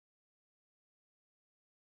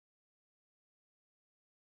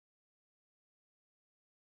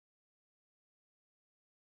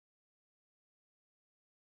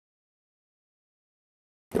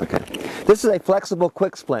This is a flexible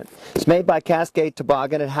quick splint. It's made by Cascade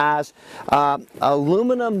Toboggan. It has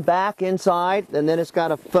aluminum back inside, and then it's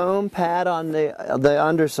got a foam pad on the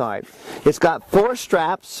underside. It's got 4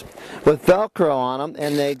 straps with Velcro on them,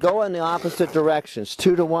 and they go in the opposite directions,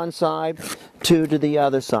 2 to one side, 2 to the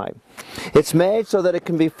other side. It's made so that it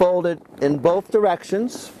can be folded in both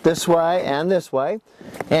directions, this way,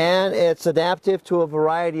 and it's adaptive to a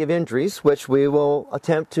variety of injuries, which we will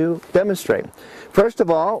attempt to demonstrate. First of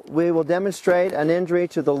all, we will demonstrate an injury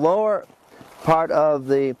to the lower part of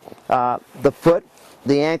the foot,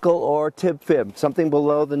 the ankle or tib fib, something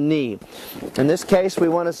below the knee. In this case, we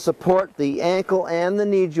want to support the ankle and the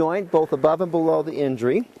knee joint, both above and below the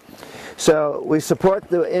injury. So we support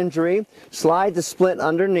the injury, slide the splint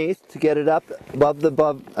underneath to get it up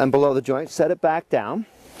above and below the joint, set it back down.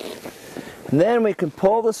 And then we can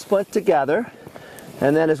pull the splint together,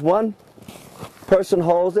 and then as one person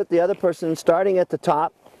holds it, the other person, starting at the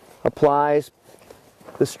top, applies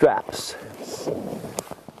the straps.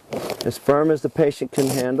 As firm as the patient can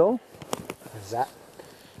handle. Is that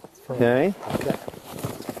firm? Okay. Okay.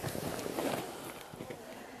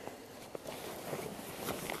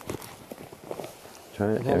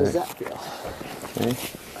 Try it. How does that feel? Okay.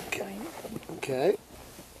 Okay. Okay.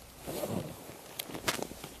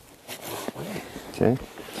 Okay.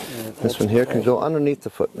 This one here can go underneath the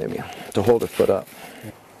foot, maybe, to hold the foot up.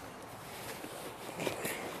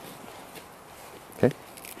 Okay.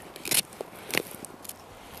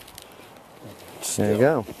 There you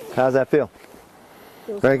go. How's that feel?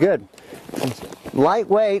 Very good.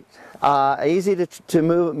 Lightweight, easy to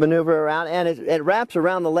maneuver around, and it wraps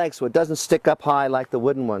around the leg so it doesn't stick up high like the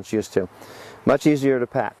wooden ones used to. Much easier to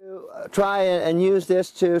pack. Try and use this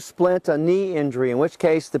to splint a knee injury, in which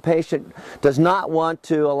case the patient does not want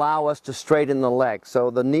to allow us to straighten the leg, so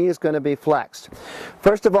the knee is going to be flexed.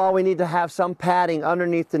 First of all, we need to have some padding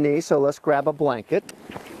underneath the knee, so let's grab a blanket.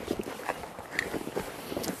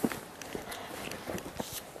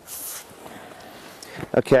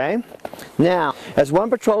 Okay, now as one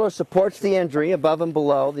patroller supports the injury above and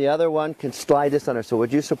below, the other one can slide this under. So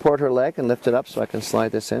would you support her leg and lift it up so I can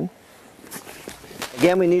slide this in?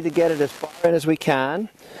 Again, we need to get it as far in as we can.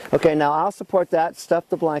 Okay, now I'll support that, stuff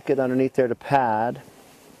the blanket underneath there to pad.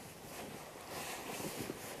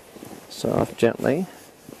 Soft, gently.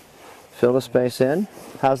 Fill the space in.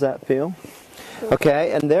 How's that feel?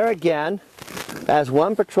 Okay, and there again, as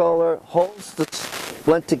one patroller holds the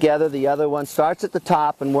splint together, the other one starts at the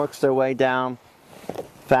top and works their way down,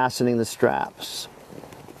 fastening the straps.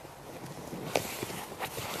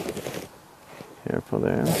 Careful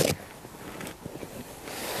there.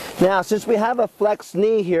 Now, since we have a flexed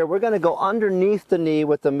knee here, we're going to go underneath the knee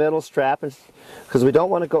with the middle strap because we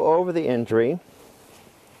don't want to go over the injury.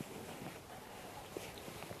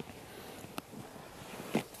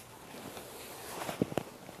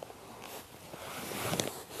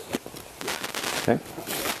 Okay.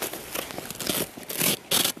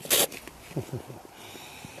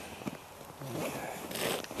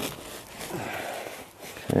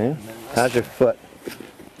 Okay. How's your foot?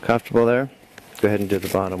 Comfortable there? Go ahead and do the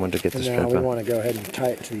bottom one to get the strap on. Now we want to go ahead and tie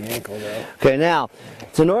it to the ankle though. Okay, now,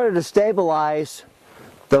 in order to stabilize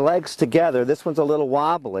the legs together, this one's a little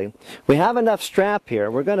wobbly. We have enough strap here.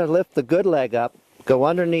 We're going to lift the good leg up, go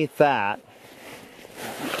underneath that,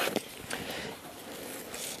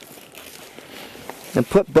 and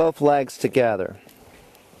put both legs together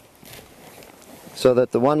so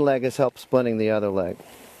that the one leg has helped splinting the other leg.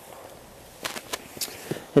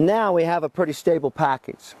 And now we have a pretty stable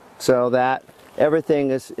package so that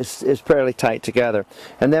everything is fairly tight together.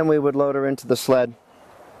 And then we would load her into the sled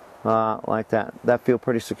like that. That feel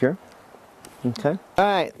pretty secure? Okay. All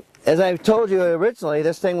right. As I told you originally,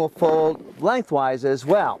 this thing will fold lengthwise as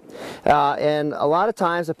well. And a lot of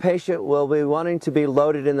times a patient will be wanting to be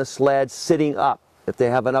loaded in the sled sitting up. If they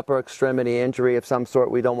have an upper extremity injury of some sort,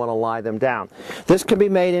 we don't want to lie them down. This can be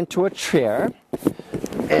made into a chair,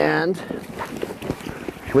 and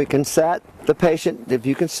we can set the patient, if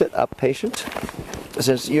you can sit up, patient.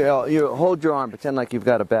 Since you hold your arm, pretend like you've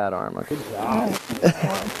got a bad arm. Okay.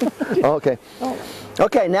 Okay.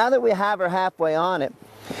 Okay, now that we have her halfway on it,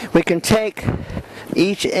 we can take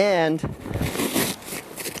each end .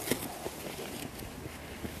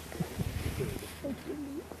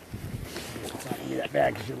 That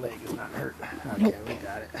bad because your leg is not hurt. Okay, we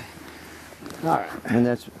got it. All right. And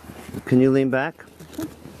that's. Can you lean back? Yeah,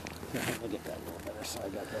 let me get that a little better so I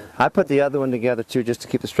got that. I put the other one together too, just to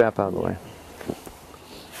keep the strap out of the way.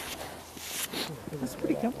 It's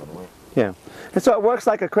pretty comfortable. Yeah. And so it works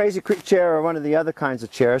like a Crazy Creek chair or one of the other kinds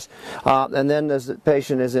of chairs. And then as the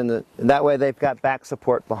patient is in that way they've got back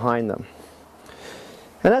support behind them.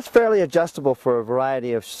 And that's fairly adjustable for a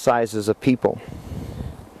variety of sizes of people.